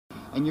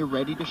and you're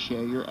ready to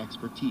share your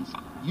expertise.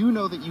 You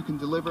know that you can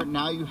deliver,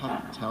 now you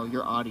have to tell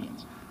your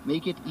audience.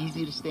 Make it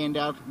easy to stand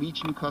out,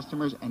 reach new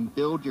customers, and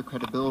build your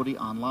credibility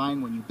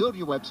online when you build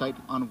your website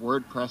on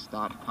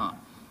WordPress.com.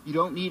 You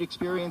don't need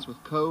experience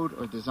with code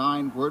or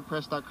design.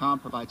 WordPress.com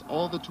provides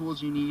all the tools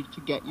you need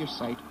to get your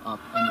site up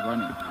and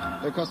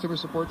running. Their customer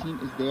support team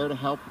is there to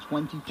help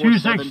 24/7.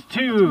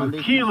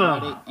 262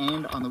 Kilo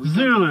and on the weekends.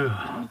 Zulu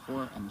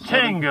 24 and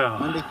 7, Tango.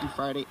 Monday through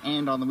Friday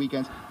and on the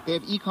weekends. They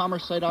have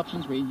e-commerce site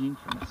options ranging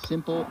from a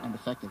simple and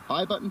effective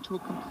buy button to a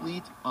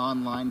complete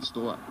online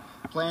store.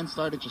 Plans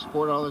start at just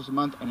 $4 a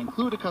month and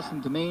include a custom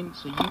domain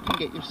so you can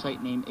get your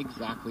site name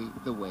exactly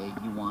the way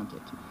you want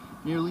it.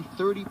 Nearly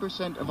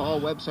 30% of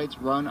all websites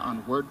run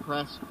on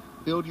WordPress.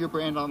 Build your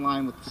brand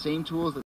online with the same tools that